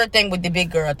how's your thing with the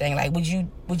big girl thing? Like would you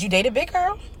date a big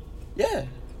girl? Yeah.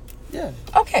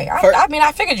 Okay. I mean,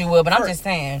 I figured you would, but I'm just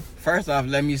saying. First off,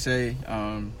 let me say,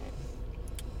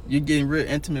 you're getting real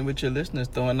intimate with your listeners,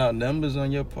 throwing out numbers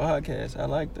on your podcast. I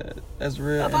like that. That's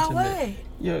real about intimate.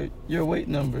 What? Your weight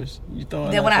numbers. You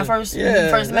throwing that when I first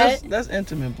met. That's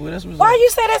intimate, boy. That's what's why you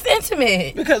say that's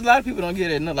intimate? Because a lot of people don't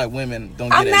get it. Not like women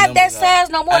don't. I'm get not that size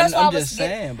no more. That's why I'm just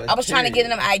saying. But I was trying to get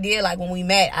them idea. Like when we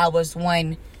met, I probably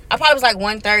was like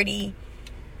 130.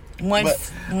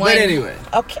 But anyway.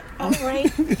 Okay. All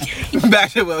right.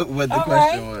 Back to what the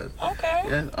question was. Okay.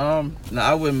 Yeah. No,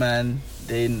 I wouldn't mind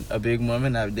dating a big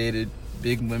woman. I've dated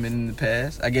big women in the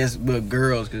past. I guess with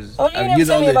girls, because you never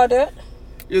told me about that.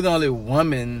 You're the only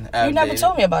woman I've You never dated.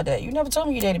 told me about that. You never told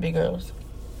me you dated big girls,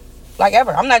 like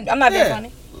ever. I'm not being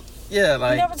funny. Yeah,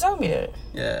 like you never told me that.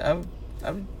 Yeah,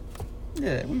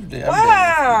 we've dated.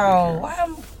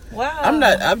 Wow. Wow. I'm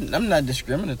not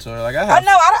discriminatory. Like I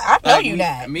know. I know you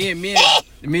not. Me. I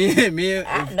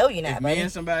know you not. If me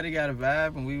and somebody got a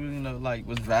vibe and we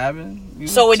was vibing.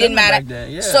 So it didn't matter. Like that.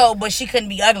 Yeah. So, but she couldn't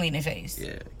be ugly in the face.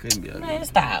 Yeah, couldn't be ugly. Man,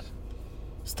 stop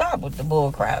with the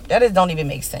bull crap. That don't even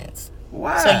make sense.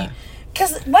 Why?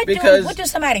 What do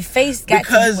somebody's face got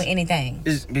to do with anything?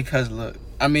 It's because look,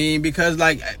 I mean, because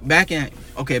like back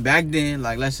then,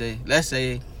 like let's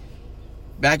say,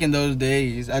 back in those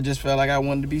days, I just felt like I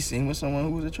wanted to be seen with someone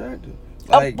who was attractive.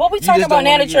 Like, what we talking about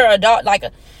now that you're an adult? Like,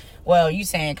 well, you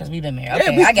saying because we've been married?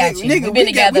 Okay, I got you. Nigga,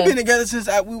 we've been together since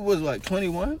we was like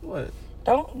 21. What?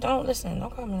 Don't listen.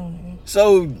 Don't comment on it.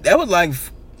 So that was like,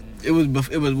 it was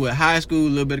what, high school, a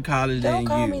little bit of college. Don't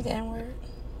call me the N-word.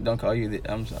 Don't call you the.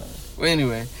 I'm sorry. Well,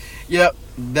 anyway, yep.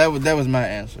 That was my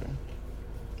answer.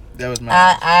 That was my.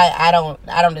 I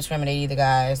don't discriminate either,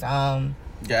 guys.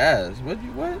 Guys, what?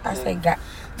 I say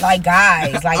like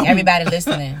guys, like everybody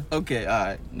listening. Okay, all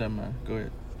right, never mind. Go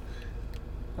ahead.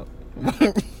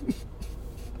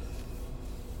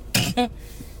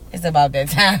 It's about that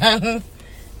time.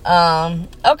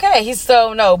 Okay,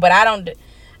 so no, but I'm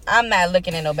not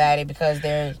looking at nobody because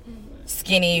they're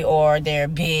skinny or they're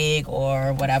big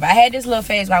or whatever. I had this little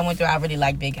phase where I went through. I really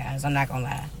like big guys. I'm not gonna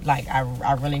lie. Like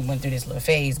I really went through this little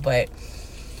phase, but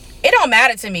it don't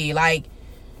matter to me. Like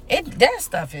that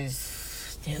stuff is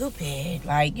stupid.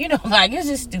 Like, you know, like it's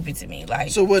just stupid to me. Like,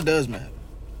 so what does matter?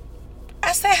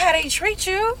 I said how they treat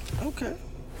you. Okay.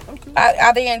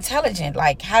 Are they intelligent?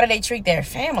 Like, how do they treat their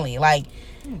family? Like,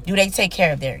 do they take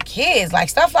care of their kids? Like,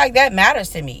 stuff like that matters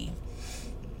to me.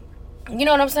 You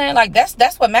know what I'm saying? Like,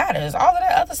 that's what matters. All of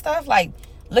that other stuff, like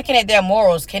looking at their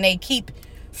morals, can they keep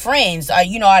friends?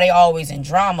 You know, are they always in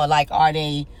drama? Like, are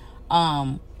they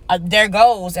their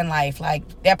goals in life, like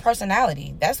their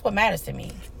personality? That's what matters to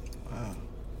me. Wow.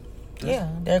 Yeah,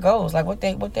 their goals, like what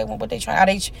they try. Are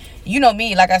they? You know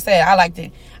me, like I said,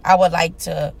 I would like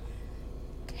to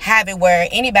have it where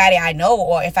anybody I know,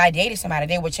 or if I dated somebody,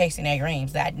 they were chasing their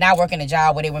dreams. That not working a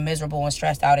job where they were miserable and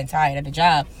stressed out and tired of the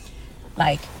job.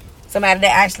 Like somebody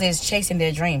that actually is chasing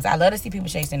their dreams. I love to see people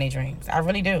chasing their dreams. I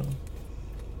really do.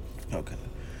 Okay.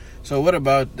 So what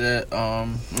about that?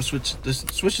 Let's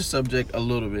switch the subject a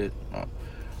little bit.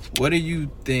 What do you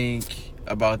think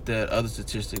about that other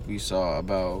statistic we saw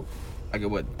about,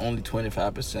 only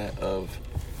 25% of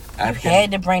African... You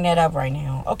had to bring that up right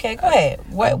now. Okay, go ahead.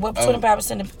 What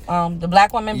 25% of the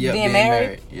black women being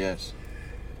married? Yes.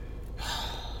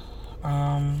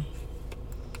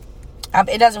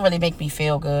 It doesn't really make me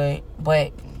feel good,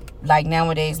 but like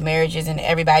nowadays, marriage isn't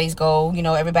everybody's goal. You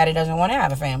know, everybody doesn't want to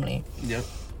have a family. Yep.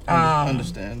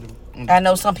 Understandable. I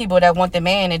know some people that want the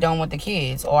man and don't want the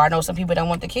kids, or I know some people that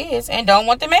want the kids and don't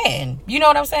want the man. You know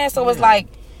what I'm saying? So it's like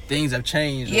things have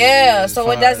changed. Yeah,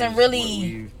 so it doesn't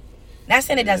really. Not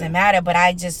saying it doesn't matter, but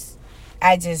I just,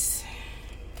 it's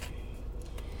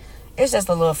just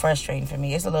a little frustrating for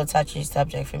me. It's a little touchy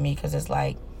subject for me because it's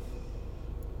like,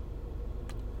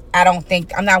 I'm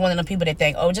not one of the people that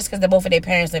think, oh, just because both of their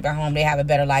parents live at home, they have a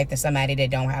better life than somebody that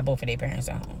don't have both of their parents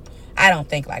at home. I don't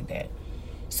think like that.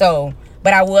 So,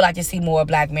 but I would like to see more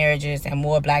black marriages and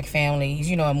more black families,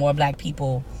 you know, and more black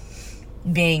people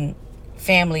being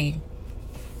family,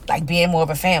 like being more of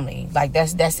a family. Like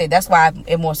that's it. That's why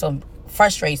it more so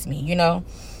frustrates me, you know.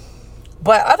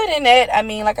 But other than that, I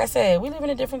mean, like I said, we live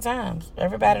in different times.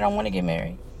 Everybody don't want to get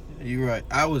married. You're right.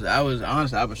 I was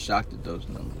honestly, I was shocked at those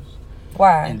numbers.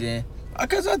 Why? And then,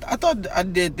 because I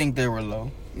did think they were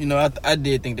low. You know, I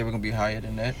did think they were gonna be higher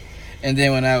than that. And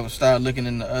then when I started looking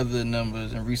into other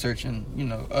numbers and researching, you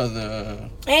know, other,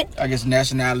 I guess,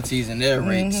 nationalities and their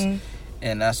rates,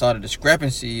 and I saw the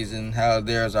discrepancies and how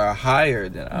theirs are higher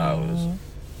than ours,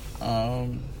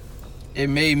 it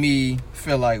made me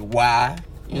feel like, why,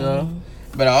 you know?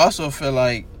 But I also feel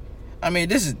like, I mean,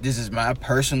 this is my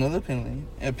personal opinion.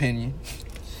 It's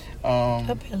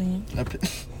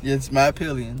my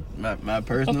opinion, my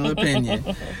personal opinion.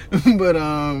 But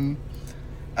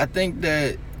I think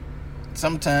that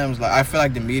sometimes, like, I feel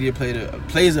like the media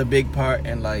plays a big part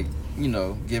in, like, you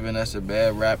know, giving us a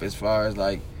bad rap as far as,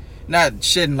 like, not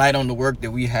shedding light on the work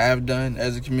that we have done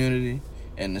as a community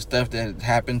and the stuff that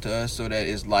happened to us so that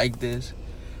it's like this.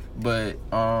 But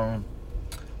I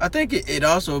think it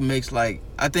also makes, like,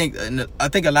 I think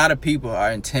a lot of people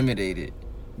are intimidated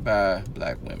by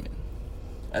black women.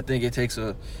 I think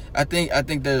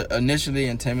they're initially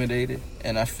intimidated,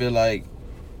 and I feel like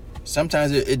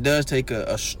sometimes it does take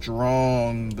a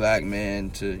strong black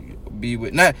man to be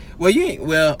with, a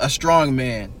strong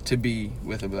man to be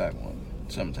with a black woman.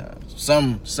 Sometimes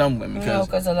some women,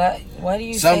 because a lot. Why do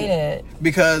you say that?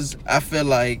 Because I feel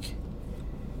like,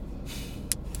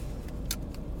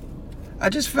 I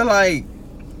just feel like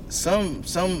some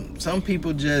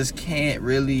people just can't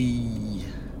really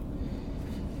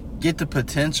get the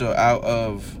potential out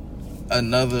of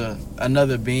another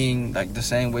being, like the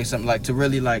same way something, like, to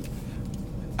really, like,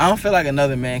 I don't feel like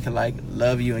another man can like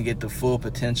love you and get the full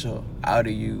potential out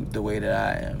of you the way that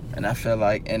I am. And I feel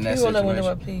like in that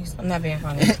situation, please. I'm not being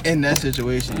funny. In that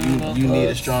situation, you need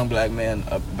a strong black man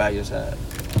up by your side.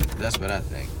 That's what I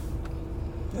think.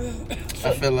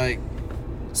 I feel like.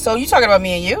 So you talking about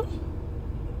me and you?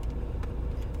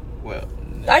 Well,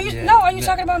 are you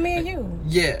talking about me and you?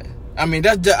 Yeah. I mean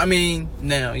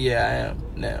now, yeah, I am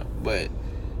now. But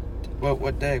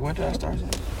what did I start saying?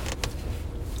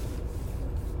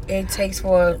 It takes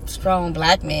for a strong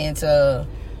black man to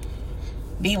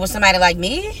be with somebody like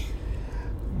me.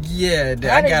 Yeah,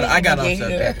 I got off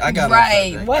subject. I got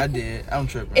right. off subject. I did. I'm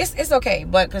tripping. It's okay,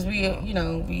 but because we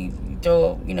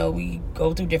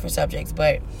go through different subjects,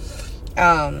 but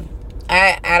I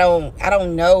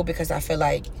don't know, because I feel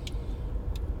like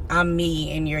I'm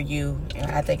me and you're you,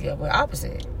 and I think that we're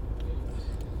opposite.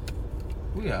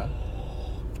 We are.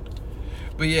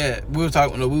 But yeah, we were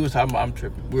talking about, I'm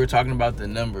tripping. We were talking about the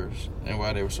numbers and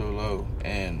why they were so low.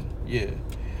 And yeah,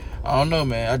 I don't know,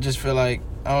 man. I just feel like,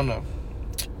 I don't know.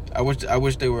 I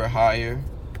wish they were higher.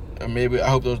 Or maybe, I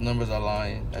hope those numbers are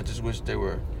lying. I just wish they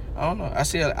were, I don't know. I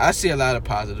see a lot of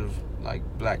positive, like,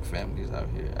 black families out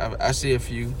here. I see a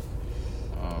few.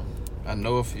 I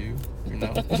know a few, you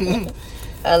know.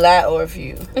 A lot or a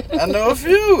few? I know a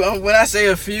few. When I say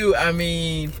a few, I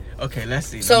mean, okay, let's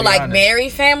see. So like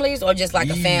married families, or just like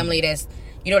a family that's,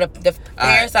 you know, the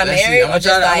parents are married, or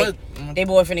just like they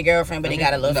boyfriend and girlfriend, but they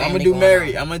got a little family. I'm gonna do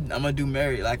married. I'm gonna do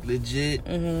married, like legit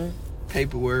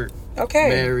paperwork. Okay.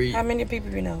 Married. How many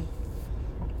people you know?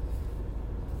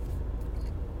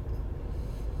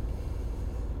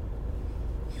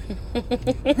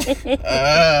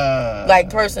 Like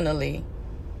personally.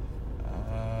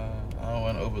 I don't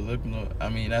want to overlook no. I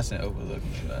mean, that's an overlook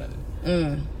nobody.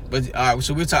 But all right,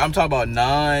 so I'm talking about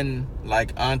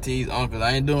like aunties, uncles.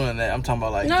 I ain't doing that. I'm talking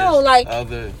about like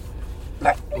other.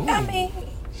 Like, I mean,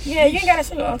 yeah, you ain't gotta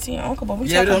say auntie and uncle, but we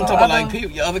talking about like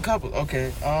people, other couples.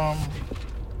 Okay.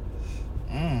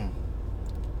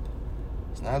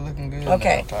 It's not looking good.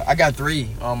 Okay. I got 3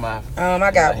 on my.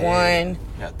 I got 1.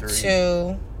 Got 3.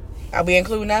 2. Are we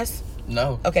including us?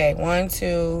 No. Okay, 1,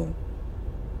 2.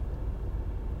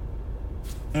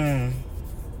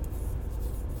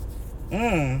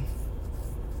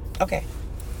 Okay.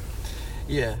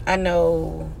 Yeah. I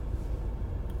know.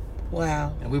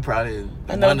 Wow. And we probably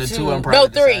I know 1 or 2. I'm probably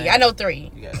 3. I know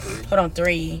 3. You got 3. Hold on,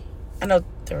 3. I know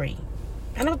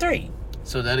 3.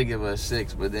 So that'll give us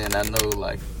 6, but then I know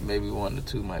like maybe 1 or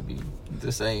 2 might be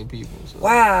the same people. So.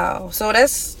 Wow. So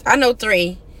I know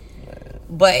 3. Man.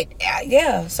 But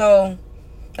yeah, so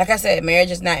like I said,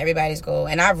 marriage is not everybody's goal,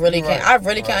 and I really can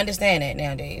understand that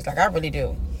nowadays. Like I really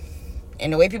do.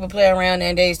 And the way people play around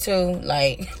nowadays too,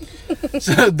 like.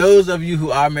 So those of you who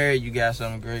are married, you got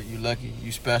something great. You lucky.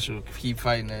 You special. Keep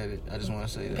fighting at it. I just want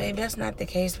to say that. Babe, that's not the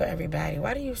case for everybody.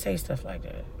 Why do you say stuff like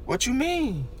that? What you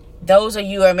mean? Those of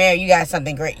you who are married, you got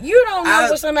something great. You don't know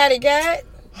what somebody got.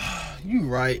 You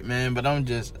right, man. But I'm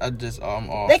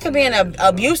all. They could be in an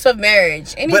abusive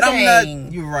marriage. Anything. But I'm not.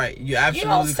 You're right. You're absolutely correct. You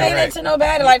don't say correct. that to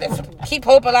nobody like that. Keep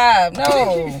hope alive.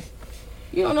 No.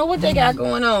 You don't know what they got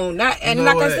going on. Like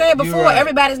I said before,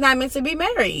 everybody's not meant to be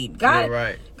married.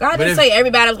 God didn't say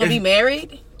everybody was going to be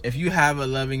married. If you have a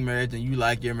loving marriage and you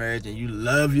like your marriage and you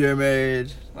love your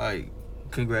marriage, like,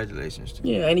 congratulations to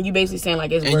you. Yeah, and you basically saying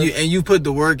like it's worth. And you put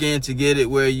the work in to get it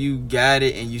where you got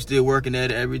it, and you still working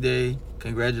at it every day.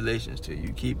 Congratulations to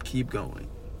you. Keep going.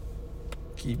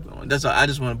 Keep going. That's all. I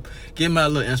just want to get my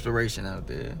little inspiration out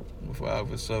there before I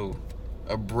was so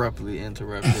abruptly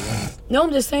interrupted. No,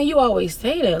 I'm just saying you always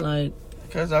say that, like,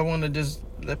 because I want to just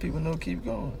let people know keep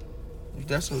going. If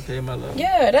that's okay, my love.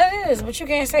 Yeah, that is. But you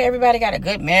can't say everybody got a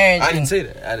good marriage. I didn't say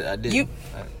that. I didn't.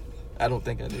 I don't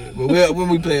think I did. But when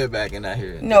we play it back and I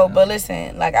hear it. No, but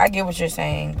listen, like, I get what you're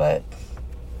saying, but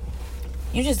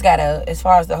you just gotta, as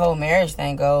far as the whole marriage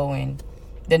thing go and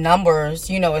the numbers,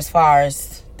 you know, as far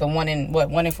as the 1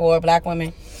 in 4 black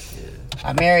women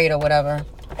are married or whatever,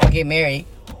 or get married.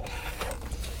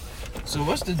 So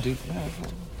what's the do?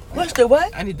 What's the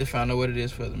what? I need to find out what it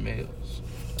is for the males.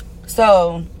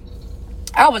 So,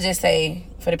 I would just say,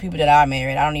 for the people that are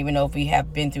married, I don't even know if we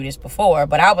have been through this before,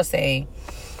 but I would say,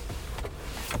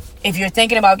 if you're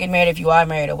thinking about getting married, if you are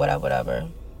married or whatever,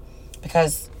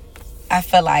 because I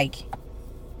feel like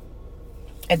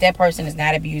if that person is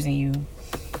not abusing you,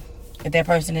 if that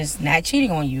person is not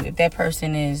cheating on you, if that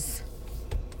person is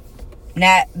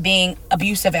not being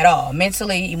abusive at all,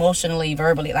 mentally, emotionally,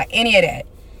 verbally, like any of that,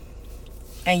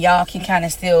 and y'all can kind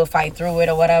of still fight through it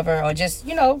or whatever, or just,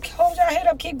 you know, hold your head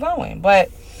up, keep going,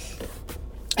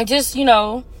 and just, you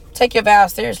know, take your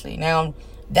vows seriously. Now,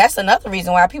 that's another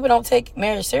reason why people don't take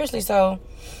marriage seriously. So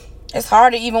It's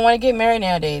hard to even want to get married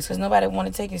nowadays because nobody want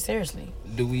to take it seriously.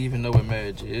 Do we even know what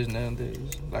marriage is nowadays?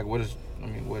 Like, what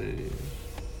it is.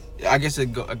 I guess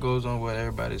it goes on what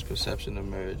everybody's perception of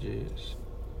marriage is.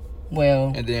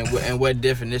 Well. And then, what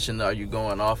definition are you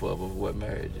going off of what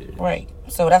marriage is? Right.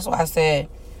 So that's why I said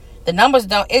the numbers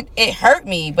don't. It hurt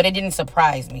me, but it didn't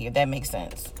surprise me. If that makes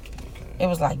sense. Okay. It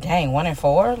was like, dang, 1 in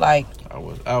 4. Like. I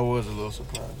was a little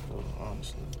surprised, though,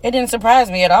 honestly. It didn't surprise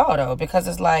me at all, though, because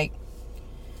it's like.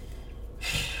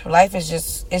 Life is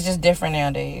just different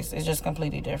nowadays. It's just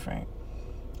completely different.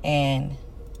 And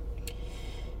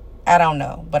I don't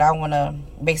know. But I want to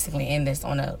basically end this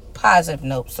on a positive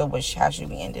note. So how should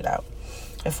we end it out?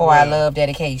 Before I love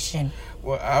dedication.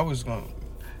 Well, I wish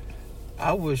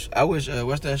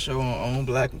what's that show on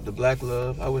the Black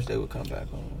Love? I wish they would come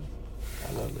back on.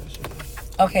 I love that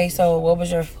show. Okay, so who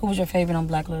was your favorite on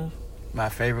Black Love? My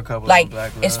favorite couple on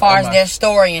Black Love. As far as their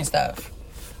story and stuff.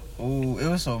 Ooh, it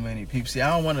was so many people. See,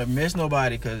 I don't want to miss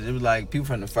nobody because it was like people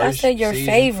from the first I said your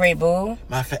season. favorite, boo.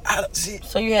 My favorite.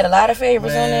 So you had a lot of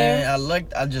favorites on there?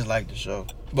 I just liked the show.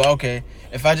 But okay,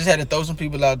 if I just had to throw some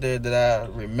people out there that I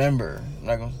remember,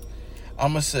 I'm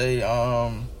gonna say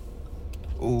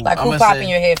who popped in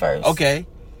your head first? Okay,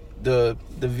 the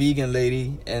vegan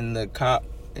lady and the cop,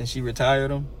 and she retired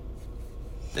them.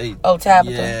 Tabitha.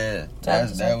 Yeah,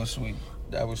 that was sweet.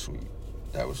 That was sweet.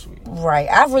 Right.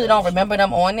 I really don't remember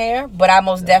them on there, but I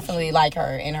most definitely like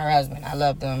her and her husband. I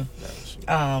love them.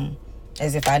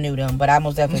 As if I knew them, but I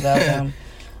most definitely love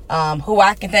them. Who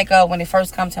I can think of when it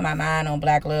first come to my mind on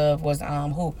Black Love was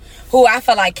who I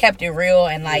felt like kept it real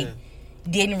and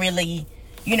didn't really,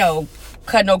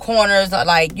 cut no corners.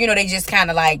 Like, they just kind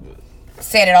of like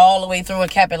said it all the way through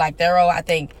and kept it like thorough. I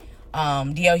think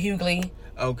D.L. Hughley.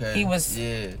 Okay. He was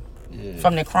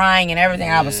from the crying and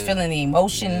everything. I was feeling the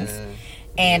emotions. Yeah.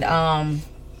 And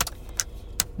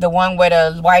the one where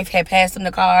the wife had passed him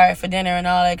the card for dinner and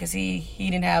all that because he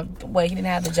didn't have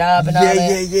the job and all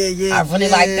that. Yeah. I really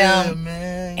liked them.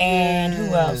 Man, and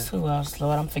who else?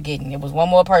 Lord, I'm forgetting. It was one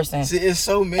more person. See, it's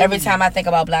so many. Every time I think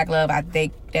about Black Love,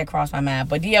 that crossed my mind.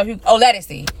 But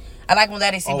Ledisi. I like when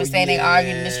Ledisi was saying they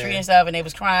argued in the street and stuff and they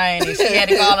was crying and she had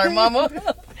to call her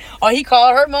mama. Or he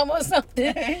called her mama or something.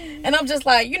 And I'm just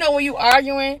like, when you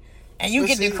arguing and you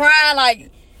get to crying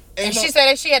like. And she said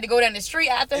that she had to go down the street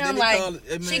after him. Like,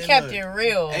 she kept it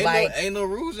real. Ain't no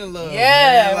rules in love.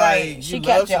 Yeah, right. She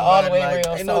kept it all the way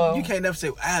real. You can't never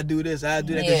say, I'll do this, I'll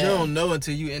do that. Because you don't know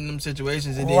until you in them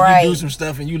situations. And then you do some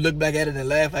stuff and you look back at it and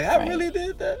laugh. Like, I really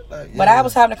did that. Like, But I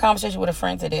was having a conversation with a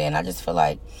friend today. And I just feel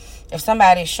like if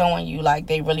somebody's showing you, like,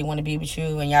 they really want to be with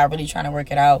you. And y'all really trying to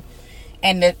work it out.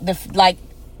 And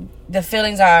the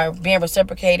feelings are being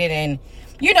reciprocated and...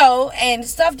 and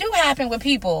stuff do happen with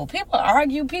people. People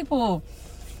argue.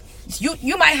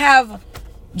 You might have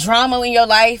drama in your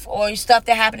life or stuff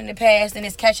that happened in the past and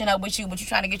it's catching up with you, but you're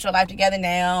trying to get your life together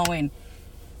now. And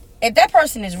if that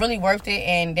person is really worth it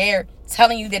and they're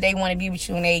telling you that they want to be with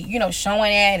you and they,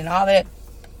 showing it and all that,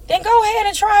 then go ahead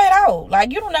and try it out.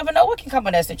 Like, you don't never know what can come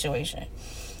of that situation.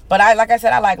 But like I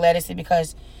said, I like Ledisi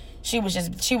because she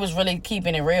was really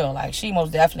keeping it real. Like, she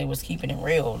most definitely was keeping it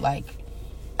real. Like,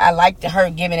 I liked her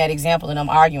giving that example and I'm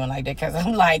arguing like that because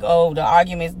I'm like, the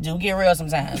arguments do get real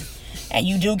sometimes. And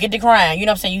you do get to crying. You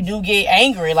know what I'm saying? You do get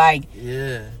angry. Like,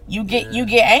 you get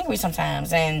angry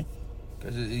sometimes. And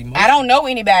I don't know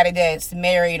anybody that's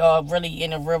married or really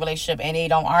in a real relationship and they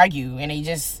don't argue. And they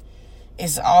just,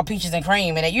 it's all peaches and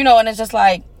cream. And, and it's just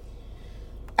like,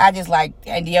 I just like,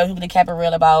 and D.L. Hughley kept it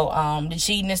real about the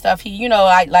cheating and stuff.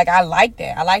 I like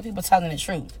that. I like people telling the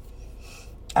truth.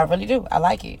 I really do. I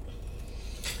like it.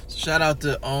 Shout out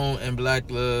to OWN and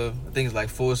Black Love. I think it's like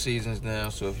 4 seasons now.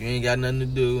 So if you ain't got nothing to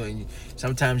do and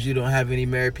sometimes you don't have any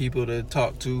married people to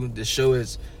talk to, the show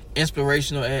is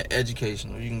inspirational and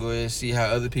educational. You can go ahead and see how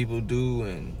other people do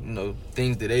and,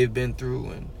 things that they've been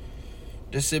through and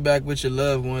just sit back with your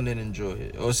loved one and enjoy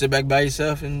it. Or sit back by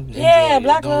yourself and enjoy it.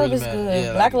 Black Love is good.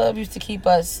 Yeah, Black Love used to keep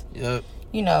us,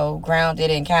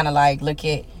 grounded and kind of like look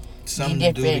at something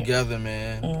to do together,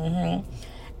 man. Mm-hmm.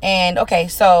 And, okay,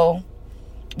 so...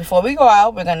 before we go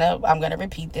out, I'm gonna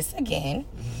repeat this again.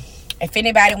 Mm-hmm. If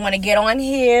anybody want to get on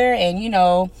here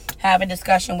and have a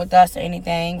discussion with us or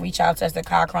anything, reach out to us at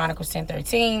Car Chronicles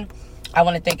 1013. I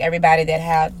want to thank everybody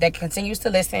that continues to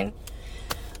listen.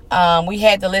 We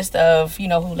had the list of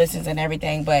who listens and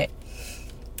everything, but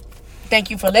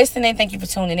thank you for listening. Thank you for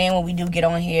tuning in. When we do get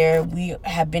on here, we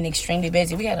have been extremely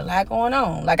busy. We had a lot going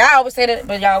on. Like I always say that,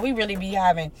 but y'all, we really be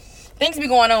having things be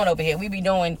going on over here.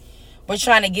 We're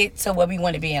trying to get to where we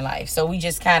want to be in life. So we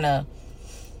just kind of,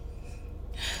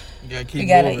 We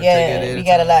got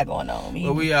a lot going on.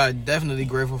 Well, we are definitely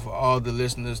grateful for all the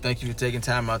listeners. Thank you for taking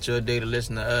time out your day to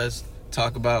listen to us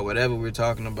talk about whatever we're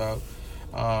talking about.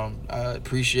 I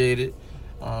appreciate it.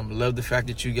 Love the fact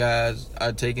that you guys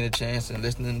are taking a chance and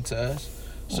listening to us.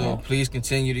 So please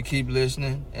continue to keep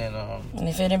listening. And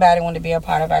if anybody want to be a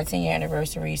part of our 10-year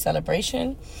anniversary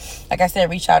celebration, like I said,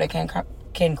 reach out to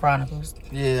Ken Chronicles.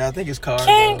 Yeah, I think it's Card.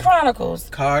 Ken Chronicles.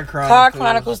 Card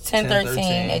Chronicles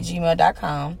 1013 at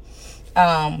gmail.com.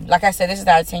 Like I said, this is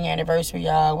our 10-year anniversary,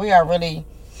 y'all.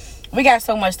 We got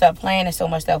so much stuff planned and so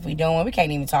much stuff we doing. We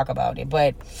can't even talk about it.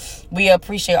 But we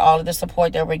appreciate all of the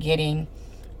support that we're getting.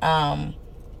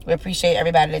 We appreciate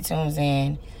everybody that tunes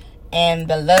in. And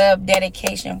the love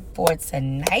dedication for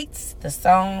tonight, the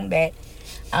song that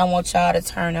I want y'all to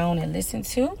turn on and listen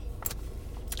to,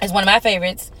 is one of my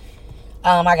favorites.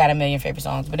 I got a million favorite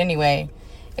songs. But anyway,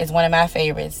 it's one of my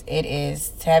favorites. It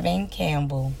is Tevin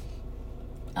Campbell,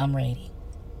 I'm Ready.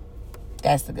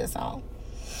 That's a good song.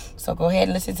 So go ahead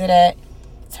and listen to that.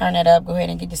 Turn it up. Go ahead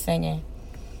and get to singing.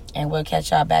 And we'll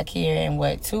catch y'all back here in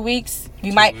 2 weeks?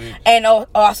 We might. And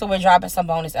also we're dropping some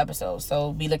bonus episodes.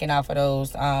 So be looking out for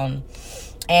those. And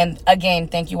again,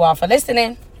 thank you all for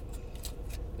listening.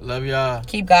 Love y'all.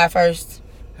 Keep God first.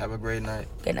 Have a great night.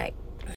 Good night.